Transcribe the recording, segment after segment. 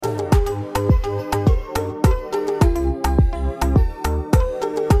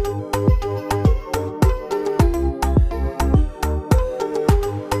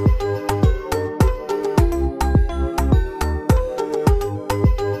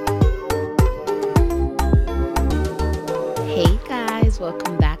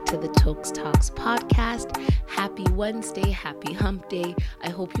Welcome back to the Tokes Talks podcast. Happy Wednesday, happy hump day. I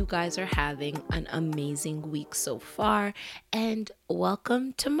hope you guys are having an amazing week so far. And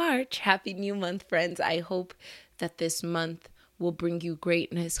welcome to March. Happy new month, friends. I hope that this month will bring you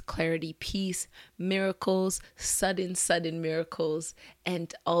greatness, clarity, peace, miracles, sudden miracles,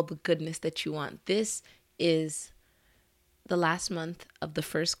 and all the goodness that you want. This is the last month of the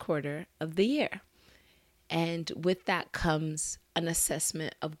first quarter of the year. And with that comes an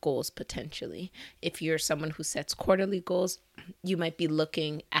assessment of goals potentially. If you're someone who sets quarterly goals, you might be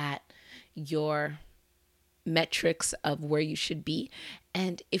looking at your metrics of where you should be.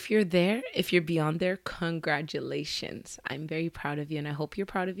 And if you're there, if you're beyond there, congratulations. I'm very proud of you and I hope you're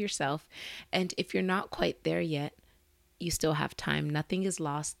proud of yourself. And if you're not quite there yet, you still have time. Nothing is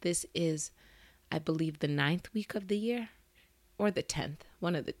lost. This is, I believe, the 9th week of the year or the 10th,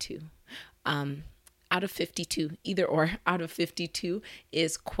 one of the two. Out of 52, either or, out of 52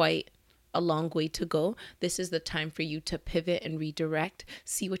 is quite a long way to go. This is the time for you to pivot and redirect,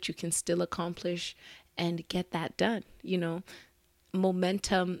 see what you can still accomplish and get that done. You know,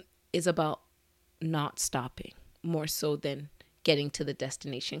 momentum is about not stopping more so than getting to the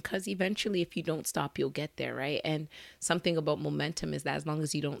destination, because eventually if you don't stop, you'll get there, right? And something about momentum is that as long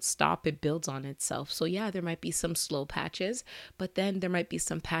as you don't stop, it builds on itself. So yeah, there might be some slow patches, but then there might be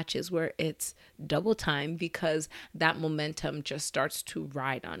some patches where it's double time because that momentum just starts to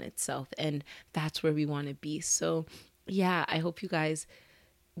ride on itself, and that's where we want to be. So yeah, I hope you guys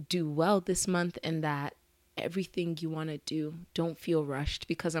do well this month and that everything you want to do, don't feel rushed,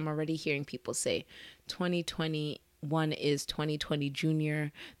 because I'm already hearing people say 2021 is 2020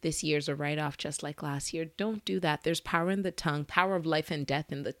 junior. This year's a write-off just like last year. Don't do that. There's power in the tongue, power of life and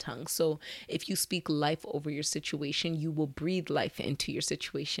death in the tongue. So if you speak life over your situation, you will breathe life into your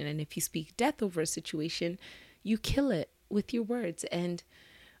situation. And if you speak death over a situation, you kill it with your words. And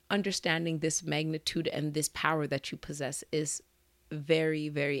understanding this magnitude and this power that you possess is very,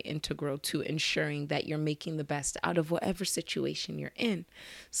 very integral to ensuring that you're making the best out of whatever situation you're in.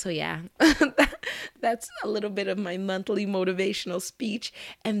 So yeah, that's a little bit of my monthly motivational speech.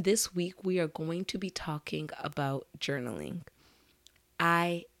 And this week we are going to be talking about journaling.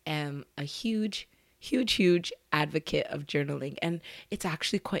 I am a huge advocate of journaling. And it's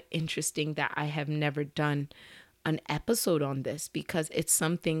actually quite interesting that I have never done an episode on this, because it's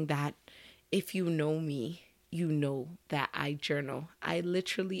something that, if you know me, you know that I journal. I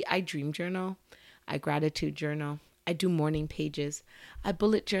dream journal. I gratitude journal. I do morning pages. I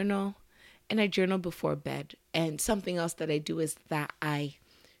bullet journal, and I journal before bed. And something else that I do is that I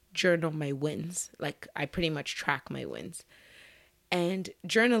journal my wins. Like, I pretty much track my wins. And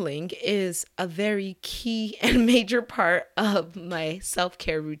journaling is a very key and major part of my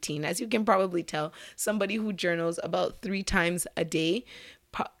self-care routine. As you can probably tell, somebody who journals about 3 times a day,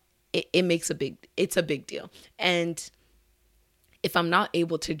 it's a big deal. And if I'm not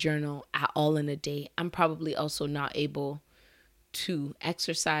able to journal at all in a day, I'm probably also not able to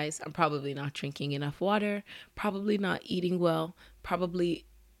exercise. I'm probably not drinking enough water, probably not eating well,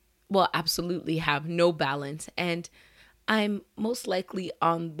 absolutely have no balance. And I'm most likely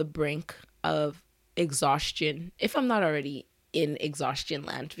on the brink of exhaustion, if I'm not already in exhaustion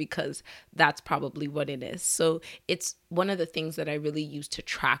land, because that's probably what it is. So it's one of the things that I really use to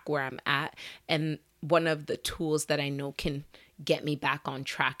track where I'm at, and one of the tools that I know can get me back on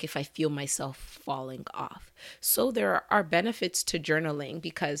track if I feel myself falling off. So there are benefits to journaling,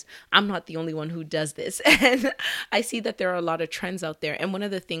 because I'm not the only one who does this. And I see that there are a lot of trends out there. And one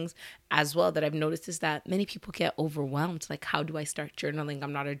of the things as well that I've noticed is that many people get overwhelmed. Like, how do I start journaling?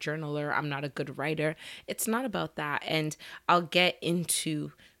 I'm not a journaler. I'm not a good writer. It's not about that. And I'll get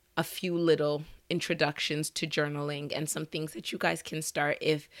into a few little introductions to journaling and some things that you guys can start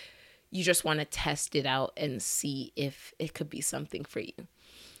if you just want to test it out and see if it could be something for you.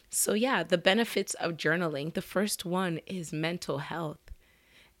 So yeah, the benefits of journaling. The first one is mental health.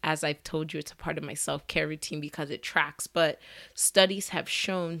 As I've told you, it's a part of my self-care routine because it tracks, but studies have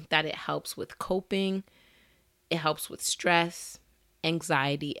shown that it helps with coping. It helps with stress,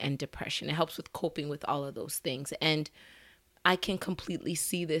 anxiety, and depression. It helps with coping with all of those things. And I can completely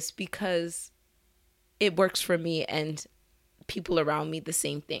see this because it works for me, and people around me the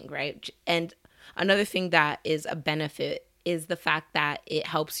same thing, right? And another thing that is a benefit is the fact that it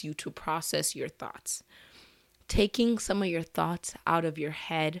helps you to process your thoughts. Taking some of your thoughts out of your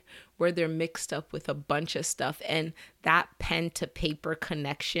head where they're mixed up with a bunch of stuff, and that pen to paper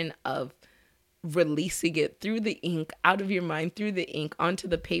connection of releasing it through the ink, out of your mind, through the ink, onto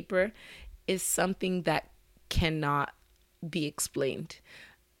the paper, is something that cannot be explained.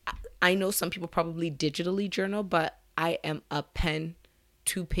 I know some people probably digitally journal, but I am a pen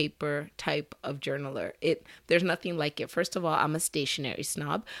to paper type of journaler. There's nothing like it. First of all, I'm a stationery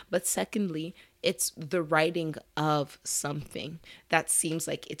snob, but secondly, it's the writing of something that seems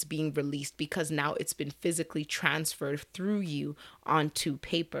like it's being released because now it's been physically transferred through you onto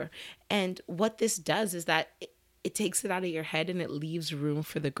paper. And what this does is that it takes it out of your head and it leaves room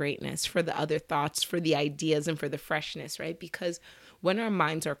for the greatness, for the other thoughts, for the ideas, and for the freshness, right? Because when our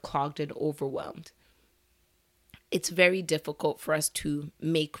minds are clogged and overwhelmed, it's very difficult for us to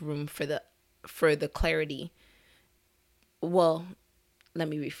make room for the clarity. Well, let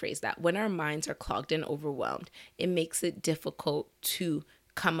me rephrase that. When our minds are clogged and overwhelmed, it makes it difficult to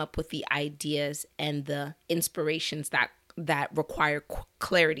come up with the ideas and the inspirations that require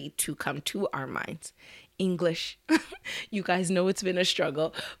clarity to come to our minds. English, you guys know it's been a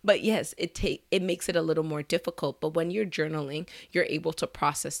struggle, but yes, it makes it a little more difficult. But when you're journaling, you're able to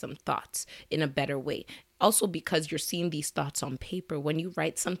process some thoughts in a better way. Also, because you're seeing these thoughts on paper, when you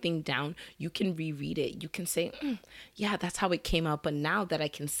write something down, you can reread it. You can say, yeah, that's how it came out. But now that I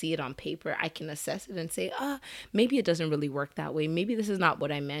can see it on paper, I can assess it and say, maybe it doesn't really work that way. Maybe this is not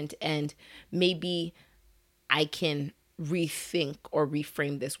what I meant. And maybe I can rethink or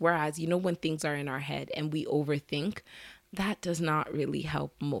reframe this. Whereas, when things are in our head and we overthink, that does not really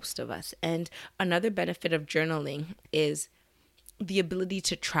help most of us. And another benefit of journaling is the ability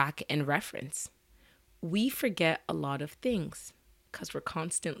to track and reference. We forget a lot of things because we're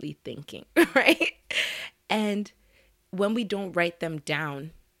constantly thinking, right? And when we don't write them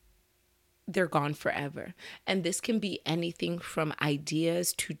down, they're gone forever. And this can be anything from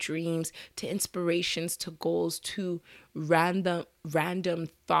ideas to dreams to inspirations to goals to random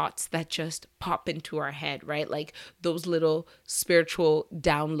thoughts that just pop into our head, right? Like those little spiritual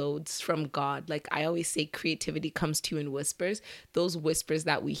downloads from God. Like I always say, creativity comes to you in whispers. Those whispers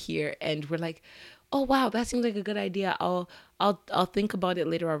that we hear and we're like, oh wow, that seems like a good idea. I'll think about it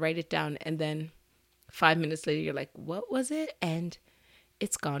later. I'll write it down. And then 5 minutes later, you're like, what was it? And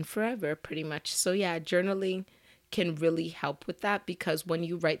it's gone forever, pretty much. So yeah, journaling can really help with that because when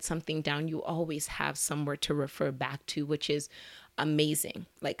you write something down, you always have somewhere to refer back to, which is amazing.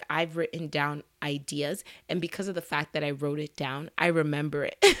 Like I've written down ideas, and because of the fact that I wrote it down, I remember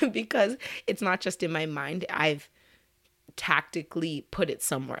it because it's not just in my mind. I've tactically put it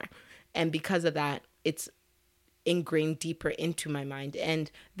somewhere. And because of that, it's ingrained deeper into my mind. And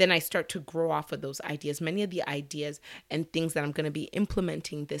then I start to grow off of those ideas. Many of the ideas and things that I'm going to be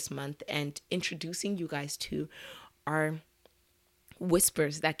implementing this month and introducing you guys to are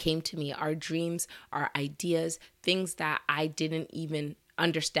whispers that came to me, our dreams, our ideas, things that I didn't even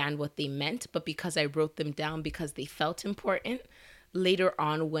understand what they meant, but because I wrote them down because they felt important, later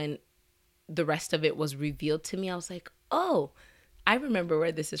on when the rest of it was revealed to me, I was like, oh, I remember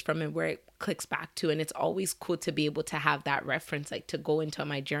where this is from and where it clicks back to. And it's always cool to be able to have that reference, like to go into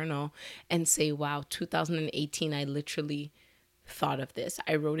my journal and say, wow, 2018, I literally thought of this.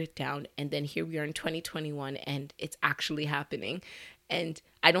 I wrote it down. And then here we are in 2021 and it's actually happening. And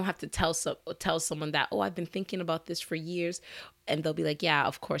I don't have to tell someone that, oh, I've been thinking about this for years. And they'll be like, yeah,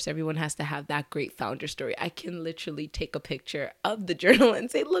 of course, everyone has to have that great founder story. I can literally take a picture of the journal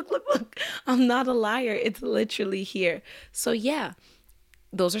and say, look, I'm not a liar. It's literally here. So yeah,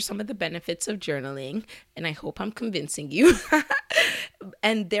 those are some of the benefits of journaling. And I hope I'm convincing you.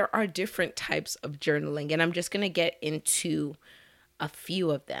 And there are different types of journaling. And I'm just going to get into a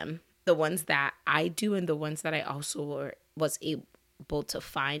few of them. The ones that I do and the ones that I also was able to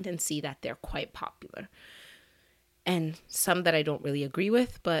find and see that they're quite popular. And some that I don't really agree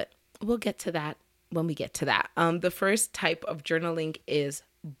with, but we'll get to that when we get to that. The first type of journaling is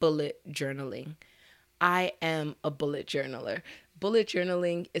bullet journaling. I am a bullet journaler. Bullet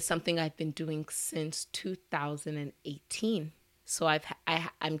journaling is something I've been doing since 2018. So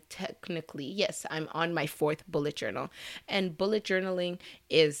I'm technically, yes, I'm on my 4th bullet journal. And bullet journaling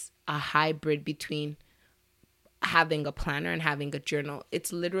is a hybrid between having a planner and having a journal.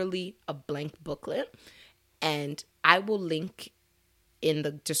 It's literally a blank booklet. And I will link in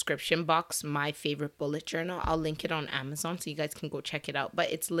the description box my favorite bullet journal. I'll link it on Amazon so you guys can go check it out.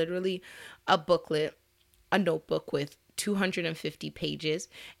 But it's literally a booklet, a notebook with 250 pages.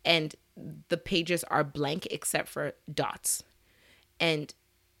 And the pages are blank except for dots. And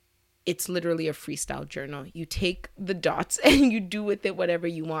it's literally a freestyle journal. You take the dots and you do with it whatever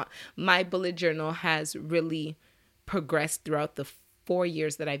you want. My bullet journal has really progressed throughout the 4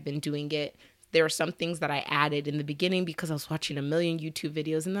 years that I've been doing it. There are some things that I added in the beginning because I was watching a million YouTube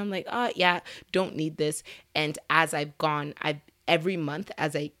videos and I'm like, oh yeah, don't need this. And as I've gone, every month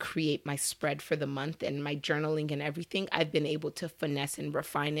as I create my spread for the month and my journaling and everything, I've been able to finesse and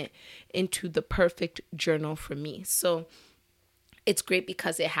refine it into the perfect journal for me. So It's great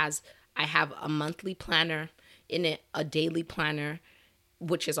because I have a monthly planner in it, a daily planner,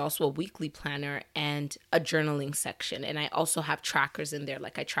 which is also a weekly planner, and a journaling section. And I also have trackers in there.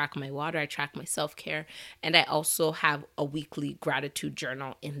 Like I track my water, I track my self-care, and I also have a weekly gratitude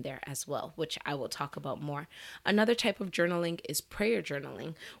journal in there as well, which I will talk about more. Another type of journaling is prayer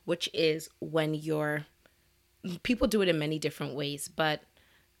journaling, which is when people do it in many different ways, but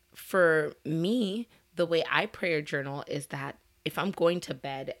for me, the way I prayer journal is that if I'm going to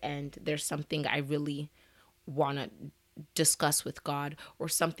bed and there's something I really want to discuss with God, or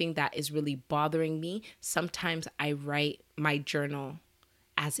something that is really bothering me, sometimes I write my journal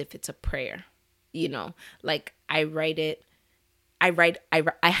as if it's a prayer. Like I write it, I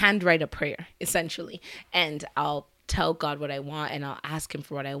handwrite a prayer essentially, and I'll tell God what I want, and I'll ask him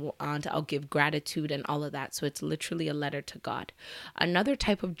for what I want. I'll give gratitude and all of that. So it's literally a letter to God. Another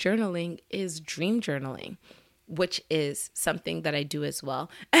type of journaling is dream journaling, which is something that I do as well.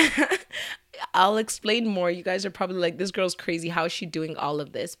 I'll explain more. You guys are probably like, this girl's crazy. How is she doing all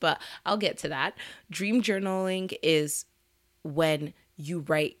of this? But I'll get to that. Dream journaling is when you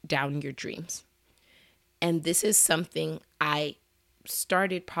write down your dreams. And this is something I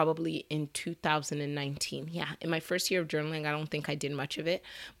started probably in 2019. Yeah, in my first year of journaling, I don't think I did much of it.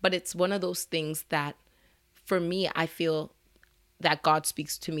 But it's one of those things that, for me, I feel that God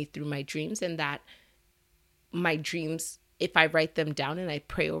speaks to me through my dreams, and that my dreams, if I write them down and I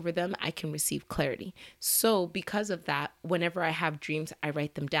pray over them, I can receive clarity. So because of that, whenever I have dreams, I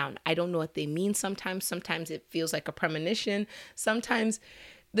write them down. I don't know what they mean sometimes. Sometimes it feels like a premonition. Sometimes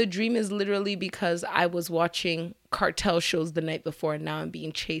the dream is literally because I was watching cartel shows the night before, and now I'm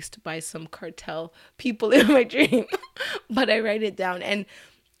being chased by some cartel people in my dream. But I write it down, and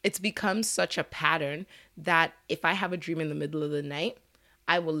it's become such a pattern that if I have a dream in the middle of the night,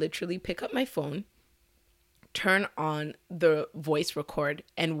 I will literally pick up my phone, turn on the voice record,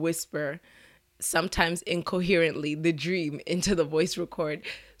 and whisper, sometimes incoherently, the dream into the voice record,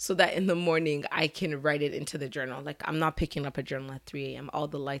 so that in the morning I can write it into the journal. Like, I'm not picking up a journal at 3 a.m., all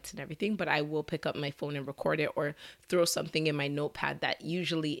the lights and everything, but I will pick up my phone and record it, or throw something in my notepad that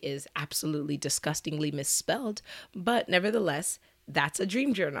usually is absolutely disgustingly misspelled. But nevertheless, that's a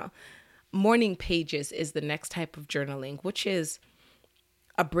dream journal. Morning pages is the next type of journaling, which is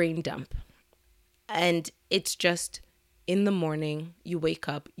a brain dump. And it's just in the morning, you wake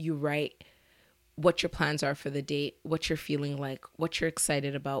up, you write what your plans are for the day, what you're feeling like, what you're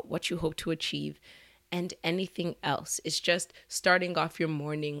excited about, what you hope to achieve, and anything else. It's just starting off your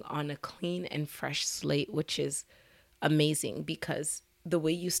morning on a clean and fresh slate, which is amazing, because the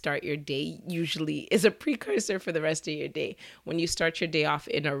way you start your day usually is a precursor for the rest of your day. When you start your day off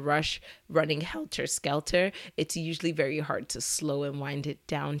in a rush, running helter-skelter, it's usually very hard to slow and wind it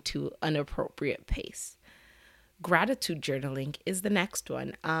down to an appropriate pace. Gratitude journaling is the next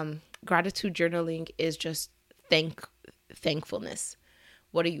one. Gratitude journaling is just thankfulness.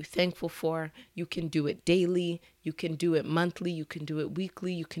 What are you thankful for? You can do it daily. You can do it monthly. You can do it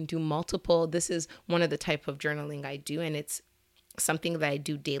weekly. You can do multiple. This is one of the type of journaling I do, and it's something that I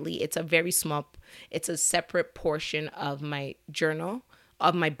do daily. It's a separate portion of my journal,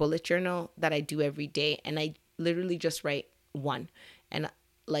 of my bullet journal, that I do every day. And I literally just write one. And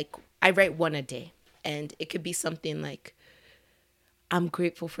like, I write one a day. And it could be something like, I'm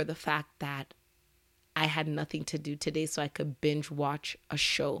grateful for the fact that I had nothing to do today, so I could binge watch a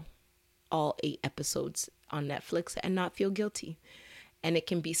show, all 8 episodes on Netflix, and not feel guilty. And it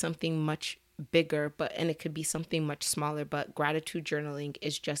can be something much bigger, and it could be something much smaller. But gratitude journaling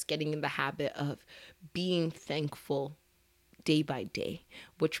is just getting in the habit of being thankful day by day,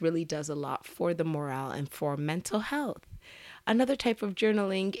 which really does a lot for the morale and for mental health. Another type of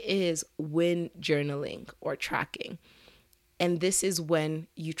journaling is win journaling, or tracking. And this is when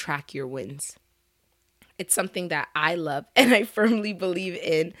you track your wins. It's something that I love, and I firmly believe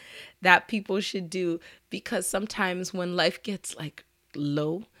in, that people should do, because sometimes when life gets like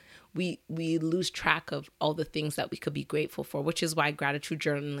low, we lose track of all the things that we could be grateful for, which is why gratitude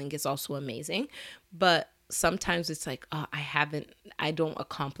journaling is also amazing. But sometimes it's like, oh, I don't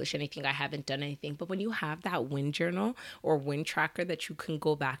accomplish anything. I haven't done anything. But when you have that win journal or win tracker that you can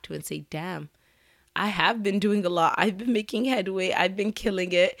go back to and say, damn, I have been doing a lot. I've been making headway. I've been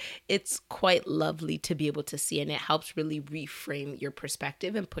killing it. It's quite lovely to be able to see, and it helps really reframe your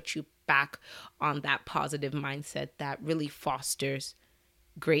perspective and put you back on that positive mindset that really fosters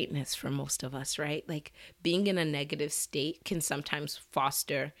greatness for most of us, right? Like, being in a negative state can sometimes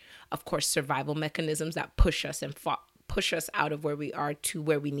foster, of course, survival mechanisms that push us and push us out of where we are to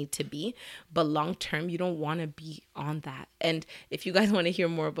where we need to be. But long term, you don't want to be on that. And if you guys want to hear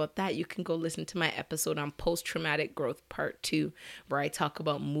more about that, you can go listen to my episode on post-traumatic growth part 2, where I talk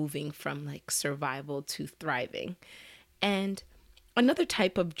about moving from like survival to thriving. And another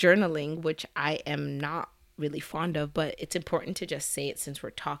type of journaling, which I am not really fond of, but it's important to just say it since we're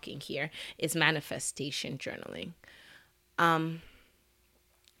talking here, is manifestation journaling.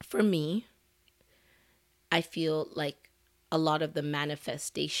 For me, I feel like a lot of the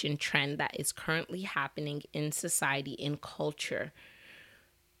manifestation trend that is currently happening in society, in culture,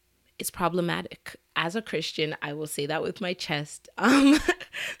 is problematic. As a Christian, I will say that with my chest. I'm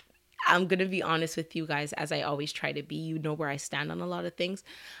going to be honest with you guys, as I always try to be. You know where I stand on a lot of things.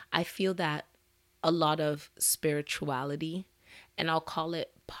 I feel that a lot of spirituality, and I'll call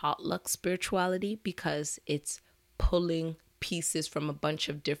it potluck spirituality, because it's pulling pieces from a bunch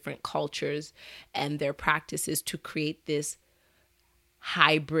of different cultures and their practices to create this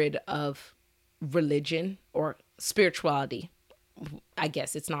hybrid of religion or spirituality. I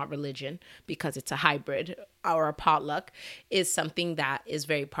guess it's not religion because it's a hybrid, or a potluck, is something that is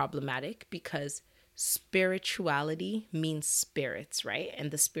very problematic, because spirituality means spirits, right?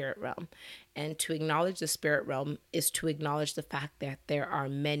 And the spirit realm. And to acknowledge the spirit realm is to acknowledge the fact that there are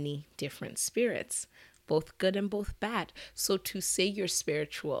many different spirits, both good and both bad. So to say you're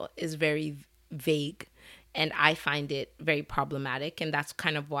spiritual is very vague, and I find it very problematic. And that's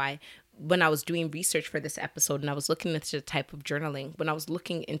kind of why when I was doing research for this episode and I was looking into the type of journaling, when I was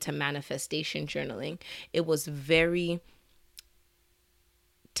looking into manifestation journaling, it was very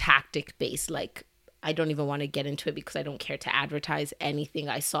tactic based. Like, I don't even want to get into it because I don't care to advertise anything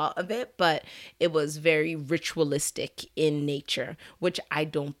I saw of it, but it was very ritualistic in nature, which I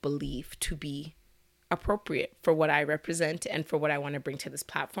don't believe to be appropriate for what I represent and for what I want to bring to this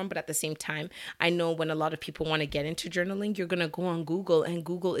platform. But at the same time, I know when a lot of people want to get into journaling, you're going to go on Google, and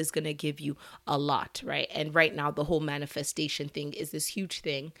Google is going to give you a lot, right? And right now, the whole manifestation thing is this huge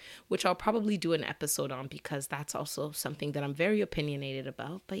thing, which I'll probably do an episode on, because that's also something that I'm very opinionated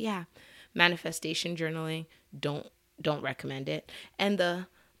about. But yeah, manifestation journaling, don't recommend it. And the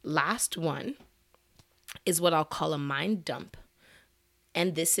last one is what I'll call a mind dump.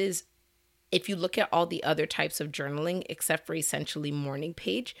 And this is, if you look at all the other types of journaling, except for essentially morning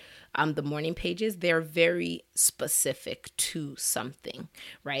page, the morning pages, they're very specific to something,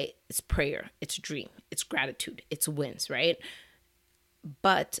 right? It's prayer, it's dream, it's gratitude, it's wins, right?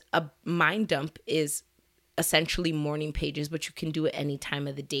 But a mind dump is essentially morning pages, but you can do it any time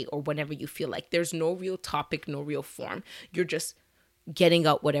of the day or whenever you feel like. There's no real topic, no real form. You're just getting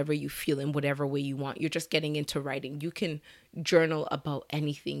out whatever you feel in whatever way you want. You're just getting into writing. You can journal about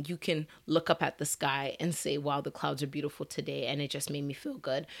anything. You can look up at the sky and say, wow, the clouds are beautiful today, and it just made me feel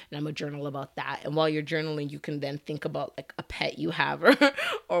good, and I'm gonna journal about that. And while you're journaling, you can then think about like a pet you have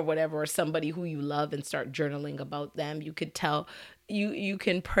or whatever, or somebody who you love, and start journaling about them. You could tell, you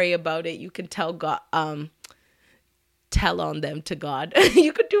can pray about it. You can tell God, tell on them to God.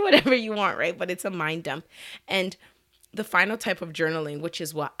 You could do whatever you want, right? But it's a mind dump. And the final type of journaling, which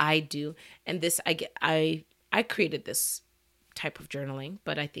is what I do, and this I created this type of journaling,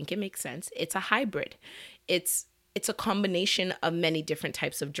 but I think it makes sense. It's a hybrid. It's a combination of many different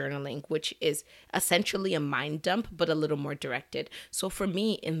types of journaling, which is essentially a mind dump, but a little more directed. So for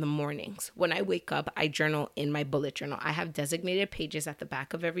me, in the mornings, when I wake up, I journal in my bullet journal. I have designated pages at the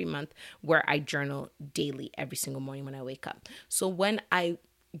back of every month where I journal daily, every single morning when I wake up. So when I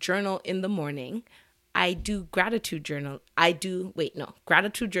journal in the morning, I do gratitude journal.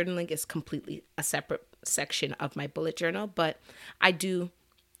 Gratitude journaling is completely a separate section of my bullet journal, but I do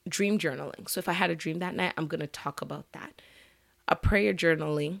dream journaling. So if I had a dream that night, I'm going to talk about that. A prayer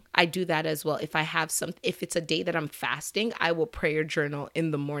journaling, I do that as well. If it's a day that I'm fasting, I will prayer journal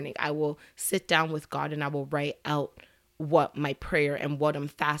in the morning. I will sit down with God and I will write out what my prayer and what I'm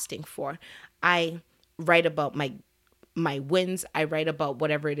fasting for. I write about my wins. I write about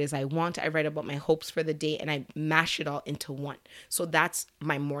whatever it is I want. I write about my hopes for the day, and I mash it all into one. So that's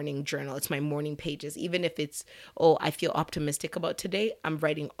my morning journal. It's my morning pages. Even if it's, I feel optimistic about today, I'm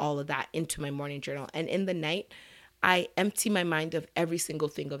writing all of that into my morning journal. And in the night, I empty my mind of every single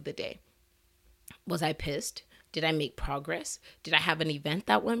thing of the day. Was I pissed? Did I make progress? Did I have an event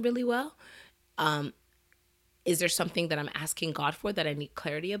that went really well? Is there something that I'm asking God for that I need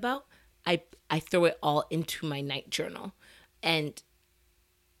clarity about? I throw it all into my night journal, and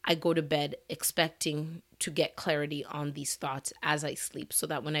I go to bed expecting to get clarity on these thoughts as I sleep, so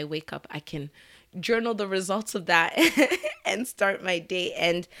that when I wake up, I can journal the results of that and start my day.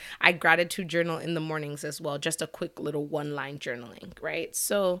 And I gratitude journal in the mornings as well, just a quick little one-line journaling, right?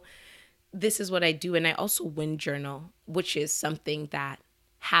 So this is what I do. And I also wind journal, which is something that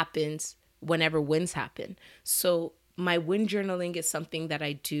happens whenever wins happen. So my wind journaling is something that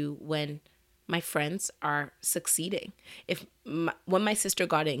I do when my friends are succeeding. When my sister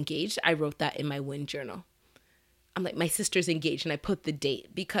got engaged, I wrote that in my wind journal. I'm like, my sister's engaged, and I put the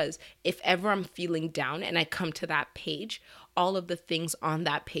date, because if ever I'm feeling down and I come to that page, all of the things on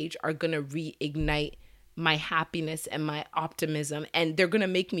that page are going to reignite my happiness and my optimism, and they're going to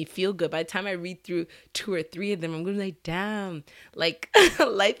make me feel good. By the time I read through 2 or 3 of them, I'm going to be like, damn, like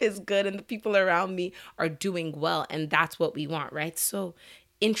life is good and the people around me are doing well. And that's what we want, right? So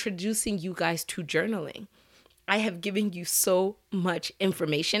introducing you guys to journaling. I have given you so much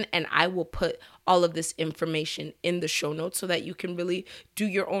information, and I will put all of this information in the show notes so that you can really do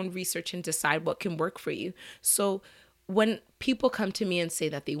your own research and decide what can work for you. So when people come to me and say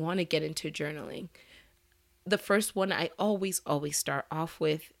that they want to get into journaling, the first one I always start off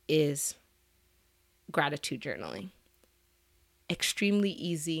with is gratitude journaling. Extremely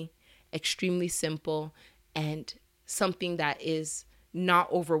easy, extremely simple, and something that is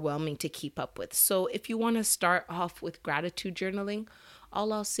not overwhelming to keep up with. So if you want to start off with gratitude journaling,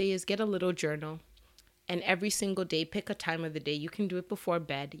 all I'll say is get a little journal, and every single day pick a time of the day. You can do it before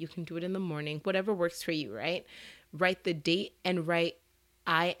bed, you can do it in the morning, whatever works for you, right? Write the date and write,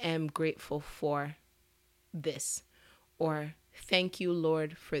 I am grateful for this, or thank you,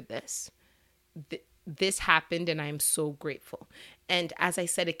 Lord, for this. This happened and I am so grateful. And as I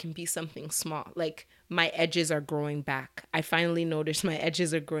said, it can be something small, like my edges are growing back. I finally noticed my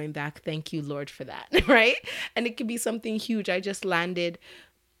edges are growing back. Thank you, Lord, for that, right? And it could be something huge. I just landed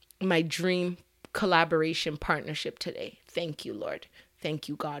my dream collaboration partnership today. Thank you, Lord. Thank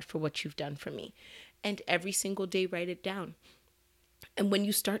you, God, for what you've done for me. And every single day, write it down. And when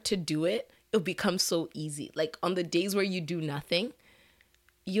you start to do it, it'll become so easy. Like on the days where you do nothing,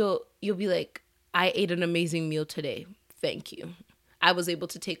 you'll be like, I ate an amazing meal today. Thank you. I was able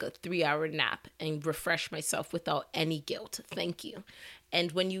to take a 3-hour nap and refresh myself without any guilt. Thank you.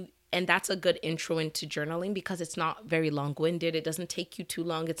 And that's a good intro into journaling, because it's not very long-winded. It doesn't take you too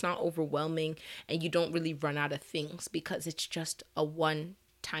long. It's not overwhelming, and you don't really run out of things because it's just a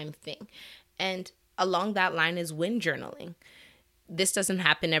one-time thing. And along that line is wind journaling. This doesn't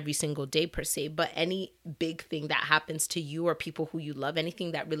happen every single day per se, but any big thing that happens to you or people who you love,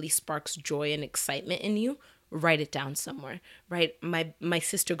 anything that really sparks joy and excitement in you, write it down somewhere, right? My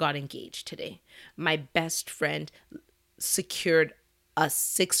sister got engaged today. My best friend secured a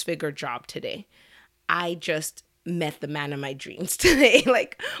 6-figure job today. I just met the man of my dreams today.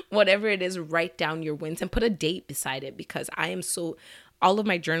 Like whatever it is, write down your wins and put a date beside it, because all of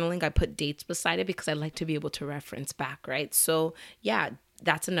my journaling, I put dates beside it because I like to be able to reference back, right? So yeah,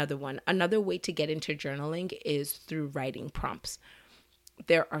 that's another one. Another way to get into journaling is through writing prompts.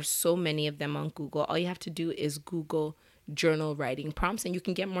 There are so many of them on Google. All you have to do is Google journal writing prompts, and you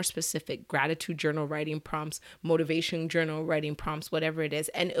can get more specific: gratitude journal writing prompts, motivation journal writing prompts, whatever it is.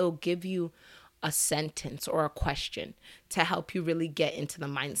 And it'll give you a sentence or a question to help you really get into the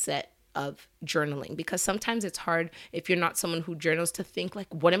mindset of journaling, because sometimes it's hard if you're not someone who journals to think like,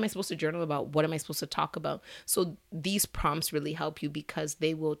 what am I supposed to journal about? What am I supposed to talk about? So these prompts really help you, because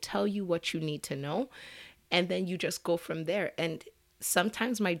they will tell you what you need to know, and then you just go from there. And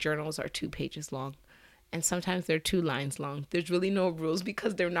sometimes my journals are 2 pages long, and sometimes they're 2 lines long. There's really no rules,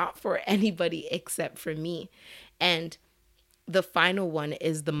 because they're not for anybody except for me. And the final one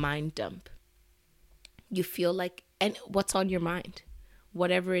is the mind dump. You feel like, and what's on your mind?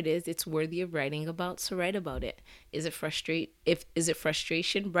 Whatever it is, it's worthy of writing about, so write about it. Is it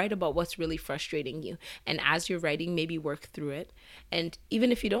frustration? Write about what's really frustrating you. And as you're writing, maybe work through it. And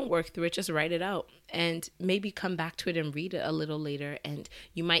even if you don't work through it, just write it out and maybe come back to it and read it a little later. And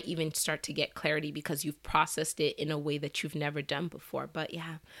you might even start to get clarity because you've processed it in a way that you've never done before. But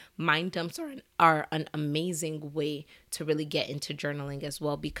yeah, mind dumps are an amazing way to really get into journaling as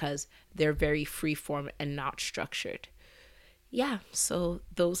well, because they're very free form and not structured. Yeah, so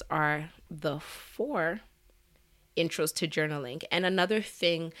those are the 4 intros to journaling. And another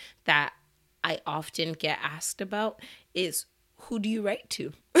thing that I often get asked about is, who do you write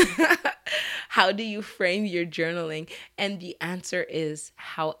to? How do you frame your journaling? And the answer is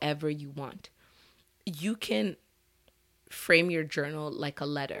however you want. You can frame your journal like a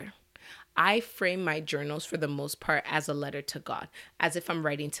letter. I frame my journals for the most part as a letter to God, as if I'm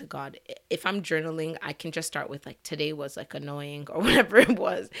writing to God. If I'm journaling, I can just start with like, today was like annoying or whatever it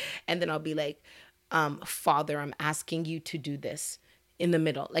was. And then I'll be like, Father, I'm asking you to do this, in the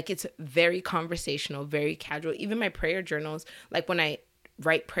middle. Like it's very conversational, very casual. Even my prayer journals, like when I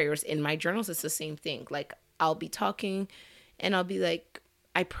write prayers in my journals, it's the same thing. Like I'll be talking and I'll be like,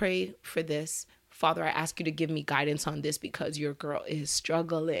 I pray for this. Father, I ask you to give me guidance on this because your girl is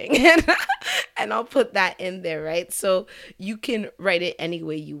struggling. And I'll put that in there, right? So you can write it any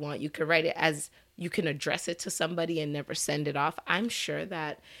way you want. You can write it as, you can address it to somebody and never send it off. I'm sure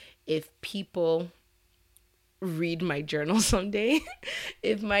that if people read my journal someday,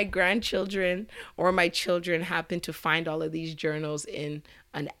 if my grandchildren or my children happen to find all of these journals in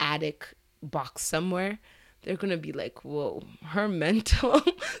an attic box somewhere, they're going to be like, whoa, her mental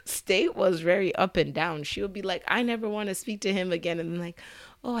state was very up and down. She'll be like, I never want to speak to him again. And I'm like,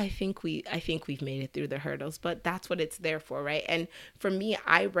 oh, I think we've made it through the hurdles, but that's what it's there for, right? And for me,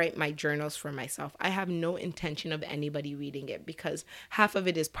 I write my journals for myself. I have no intention of anybody reading it because half of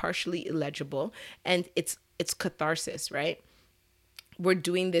it is partially illegible and it's catharsis, right? We're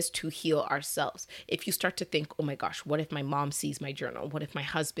doing this to heal ourselves. If you start to think, oh my gosh, what if my mom sees my journal? What if my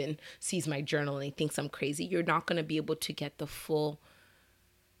husband sees my journal and he thinks I'm crazy? You're not going to be able to get the full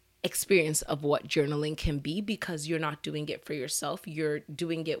experience of what journaling can be because you're not doing it for yourself. You're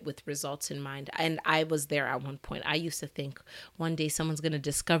doing it with results in mind. And I was there at one point. I used to think one day someone's going to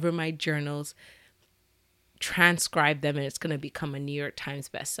discover my journals, transcribe them, and it's going to become a New York Times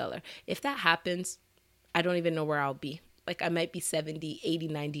bestseller. If that happens, I don't even know where I'll be. Like I might be 70, 80,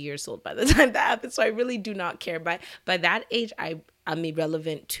 90 years old by the time that happens. So I really do not care. By that age, I'm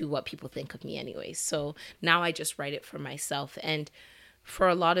irrelevant to what people think of me anyway. So now I just write it for myself. And for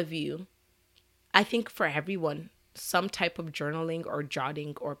a lot of you, I think for everyone, some type of journaling or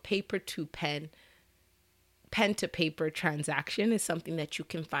jotting or paper to pen to paper transaction is something that you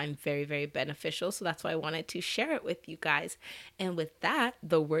can find very, very beneficial. So that's why I wanted to share it with you guys. And with that,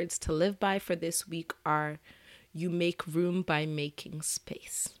 the words to live by for this week are, you make room by making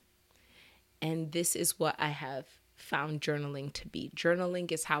space. And this is what I have found journaling to be.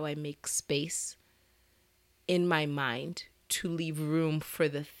 Journaling is how I make space in my mind to leave room for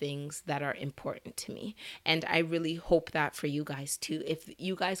the things that are important to me. And I really hope that for you guys too. If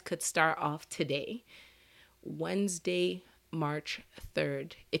you guys could start off today, Wednesday, March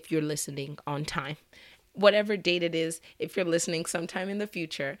 3rd, if you're listening on time, whatever date it is, if you're listening sometime in the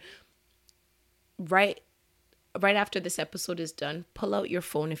future, right after this episode is done, pull out your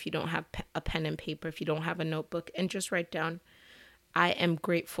phone if you don't have a pen and paper, if you don't have a notebook, and just write down, I am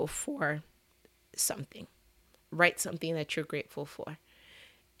grateful for something. Write something that you're grateful for.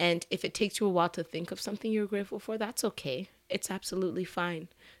 And if it takes you a while to think of something you're grateful for, that's okay. It's absolutely fine.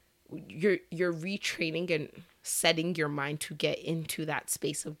 You're retraining and setting your mind to get into that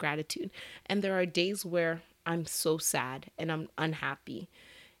space of gratitude. And there are days where I'm so sad and I'm unhappy,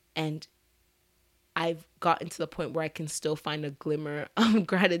 and I've gotten to the point where I can still find a glimmer of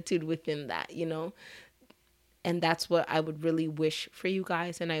gratitude within that, you know? And that's what I would really wish for you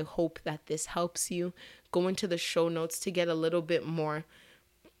guys. And I hope that this helps you. Go into the show notes to get a little bit more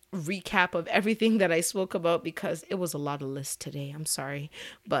recap of everything that I spoke about because it was a lot of lists today. I'm sorry.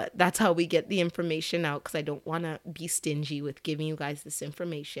 But that's how we get the information out because I don't want to be stingy with giving you guys this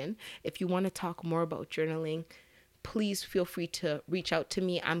information. If you want to talk more about journaling, please feel free to reach out to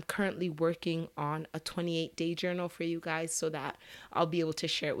me. I'm currently working on a 28-day journal for you guys so that I'll be able to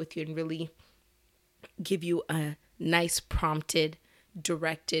share it with you and really give you a nice prompted,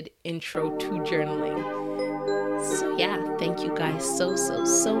 directed intro to journaling. So yeah, thank you guys so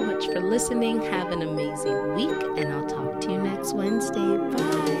much for listening. Have an amazing week and I'll talk to you next Wednesday.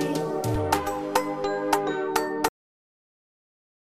 Bye.